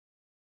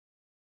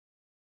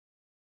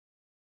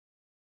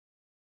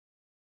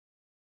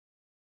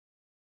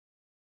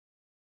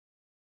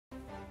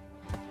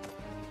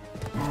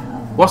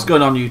What's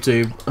going on,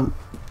 YouTube?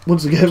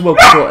 Once again,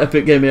 welcome to our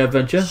Epic Gaming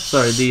Adventure.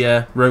 Sorry,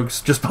 the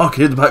rogue's just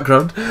barking in the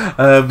background.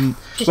 Welcome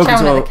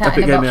to our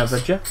Epic Gaming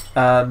Adventure.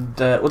 And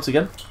once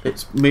again,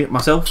 it's me,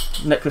 myself,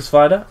 Necris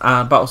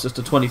and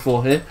Battlesister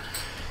 24 here.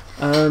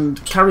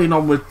 And carrying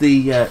on with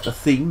the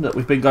theme that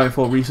we've been going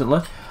for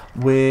recently,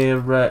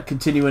 we're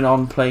continuing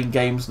on playing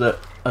games that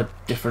are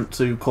different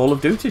to Call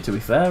of Duty, to be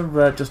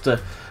fair, just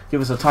to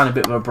give us a tiny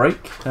bit of a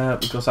break,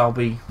 because I'll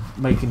be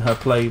making her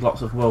play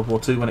lots of World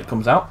War II when it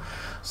comes out.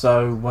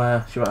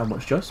 So she won't have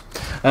much choice.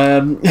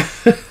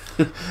 This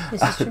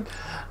is true.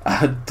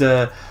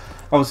 And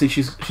obviously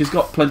she's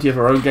got plenty of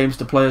her own games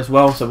to play as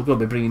well, so we're going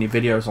to be bringing you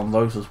videos on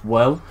those as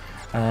well.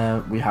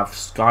 We have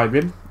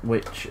Skyrim,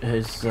 which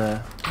is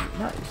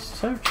that is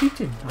so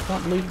cheating. I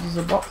can't believe there's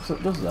a box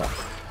that does that.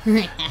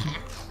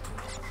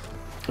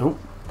 Oh,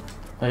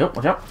 hey up,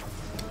 watch out!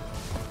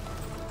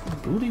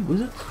 Bloody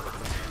wizard!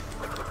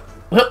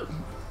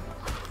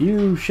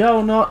 You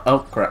shall not. Oh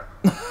crap!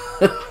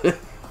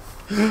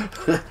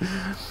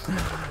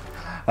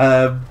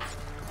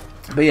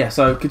 But yeah,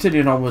 so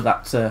continuing on with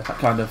that that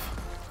kind of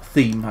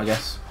theme, I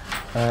guess.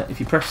 If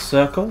you press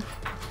circle,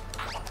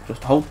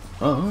 just hold.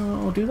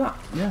 Oh, do that.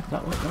 Yeah,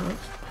 that works. That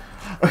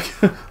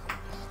works.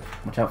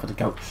 Watch out for the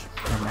goats.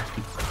 They're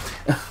nasty.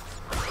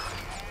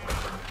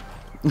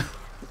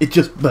 It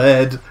just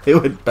bared. It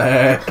went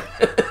bare.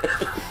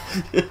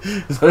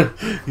 So,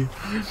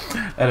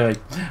 anyway,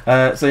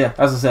 so yeah,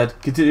 as I said,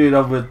 continuing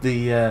on with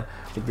the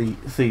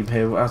theme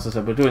here. As I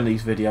said, we're doing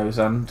these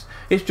videos, and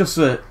it's just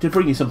to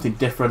bring you something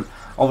different.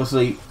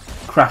 Obviously,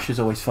 Crash is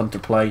always fun to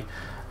play.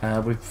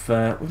 We've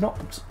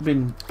not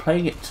been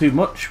playing it too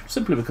much,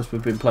 simply because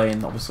we've been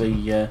playing. Obviously,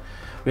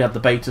 we had the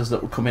betas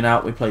that were coming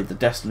out. We played the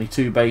Destiny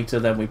 2 beta,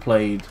 then we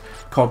played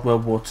COD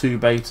World War II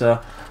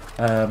beta.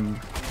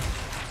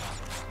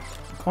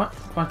 Quite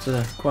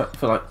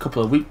for like a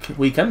couple of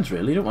weekends,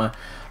 really, don't we?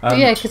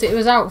 Yeah, because it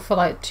was out for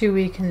like 2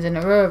 weekends in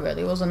a row,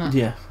 really, wasn't it?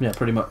 Yeah,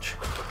 pretty much.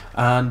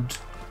 And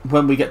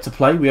when we get to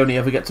play, we only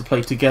ever get to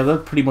play together,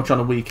 pretty much on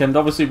a weekend.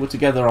 Obviously, we're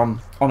together on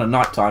a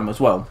night time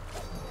as well.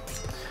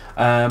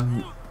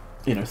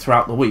 You know,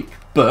 throughout the week,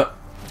 but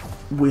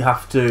we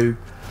have to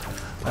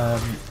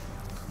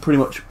pretty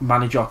much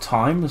manage our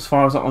time as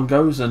far as that one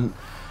goes. And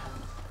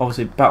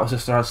obviously,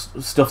 Battlesister has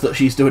stuff that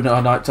she's doing at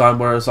her night time,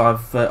 whereas I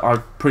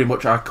pretty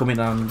much come in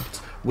and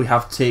we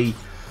have tea,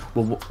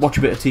 we'll watch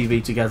a bit of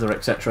TV together,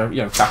 etc.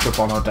 You know, catch up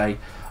on our day,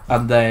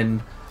 and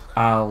then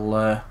I'll.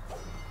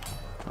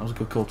 That was a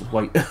good call to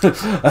wait.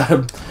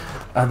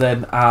 And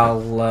then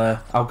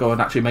I'll go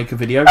and actually make a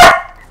video.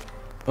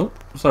 Oh,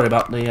 sorry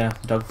about the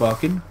dog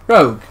barking.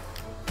 Rogue,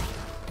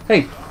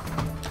 hey,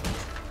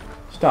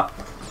 stop.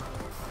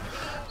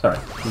 Sorry.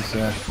 He's,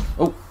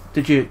 oh.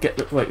 Did you get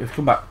the... Wait,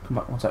 come back. Come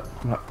back. One sec.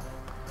 Come back.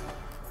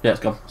 Yeah, it's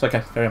gone. It's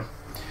okay. Carry on.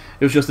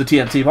 It was just the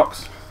TNT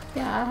box.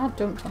 Yeah, I had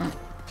dumped on it.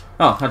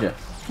 Oh, had you?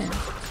 Yeah.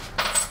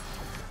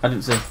 I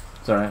didn't see.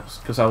 Sorry, it's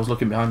because I was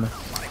looking behind me.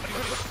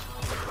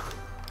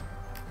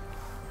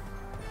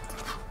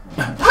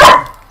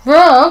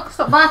 Rogue,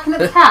 stop barking at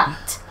the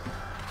cat.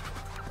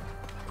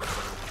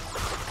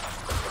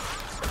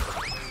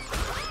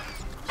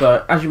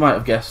 So, as you might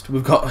have guessed,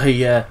 we've got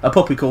a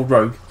puppy called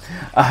Rogue.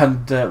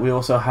 And we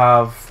also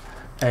have...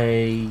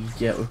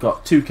 we've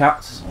got 2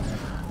 cats.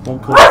 One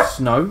called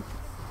Snow,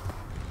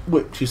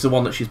 which is the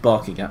one that she's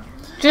barking at.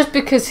 Just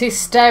because he's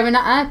staring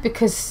at her,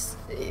 because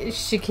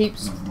he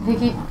keeps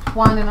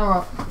winding her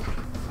up.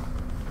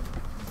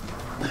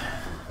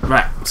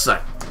 Right, so.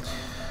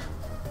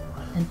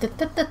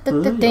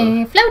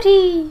 Floaty!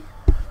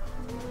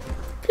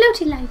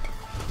 Floaty light.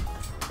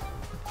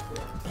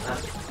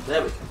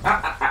 There we go.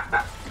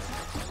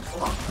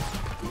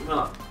 Come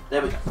on.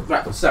 There we go.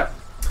 Right, so.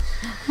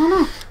 Oh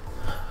no.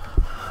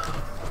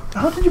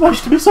 How did you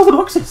manage to miss all the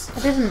boxes? I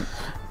didn't.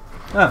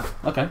 Oh,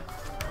 okay.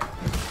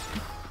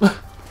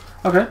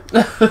 Okay.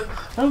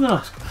 I'm gonna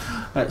ask.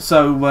 Right,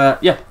 so,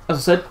 yeah, as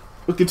I said,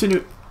 we'll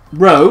continue.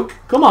 Rogue,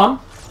 come on.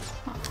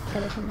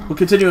 We're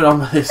continuing on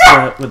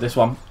with this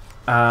one,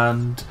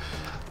 and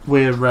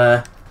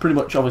we're pretty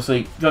much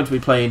obviously going to be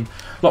playing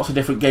lots of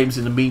different games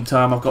in the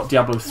meantime. I've got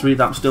Diablo 3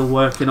 that I'm still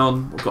working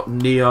on. I've got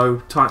Neo,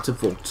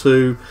 Titanfall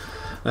 2,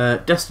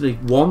 Destiny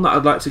 1 that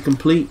I'd like to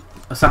complete,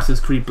 Assassin's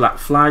Creed Black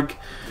Flag.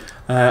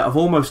 I've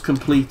almost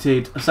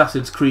completed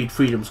Assassin's Creed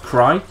Freedom's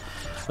Cry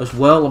as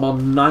well. I'm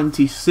on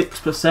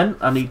 96%.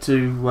 I need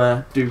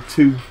to do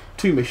two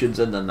missions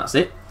and then that's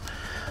it.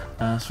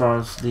 As far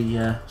as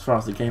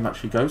the game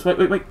actually goes.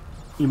 Wait!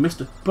 You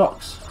missed a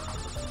box.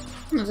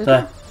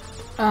 There.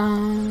 How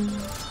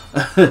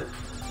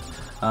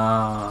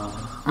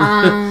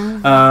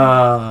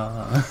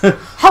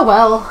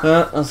well?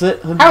 That's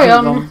it. Carry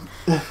on.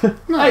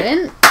 No, I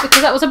didn't,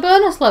 because that was a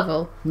bonus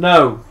level.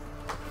 No.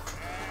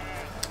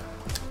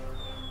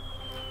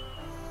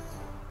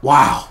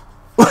 Wow,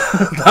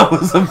 that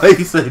was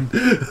amazing.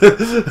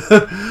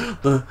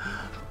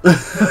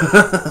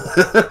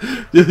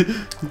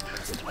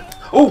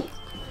 Oh,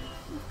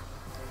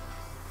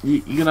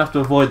 you're gonna have to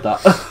avoid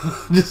that.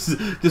 just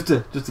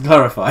to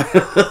clarify.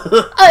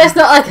 Oh, it's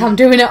not like I'm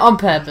doing it on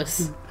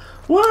purpose.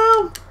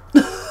 Well.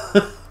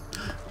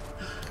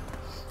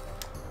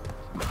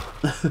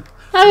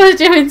 I was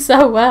doing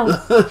so well.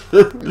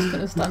 I'm just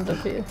gonna stand up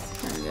here.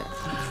 There we go.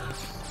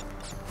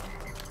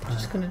 I'm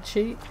just gonna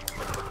cheat.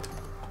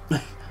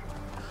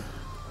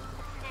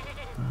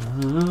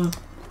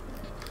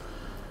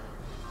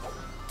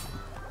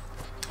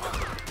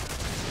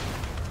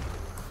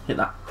 Hit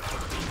that.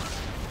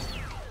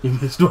 You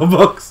missed one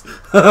box.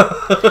 How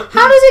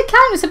does it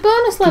count? It's a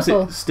bonus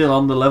level. It's still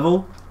on the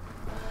level.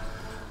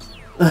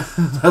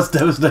 That's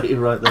devastating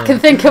right there. I can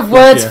think of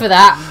words for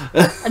that.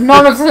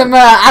 None of them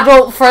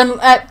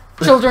are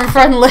children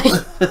friendly.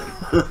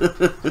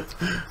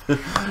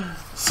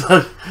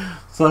 so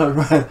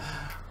right.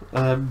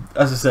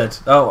 As I said,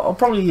 I'll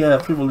probably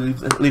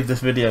leave this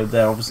video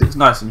there. Obviously, it's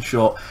nice and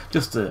short,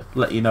 just to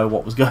let you know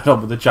what was going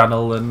on with the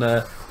channel, and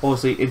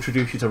obviously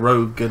introduce you to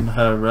Rogue and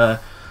her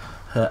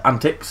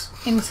antics.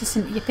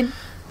 Incessant yipping.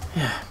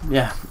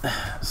 Yeah.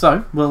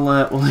 So we'll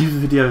leave the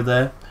video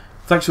there.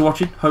 Thanks for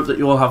watching. Hope that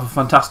you all have a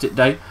fantastic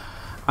day,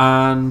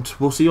 and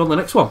we'll see you on the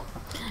next one.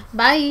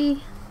 Bye.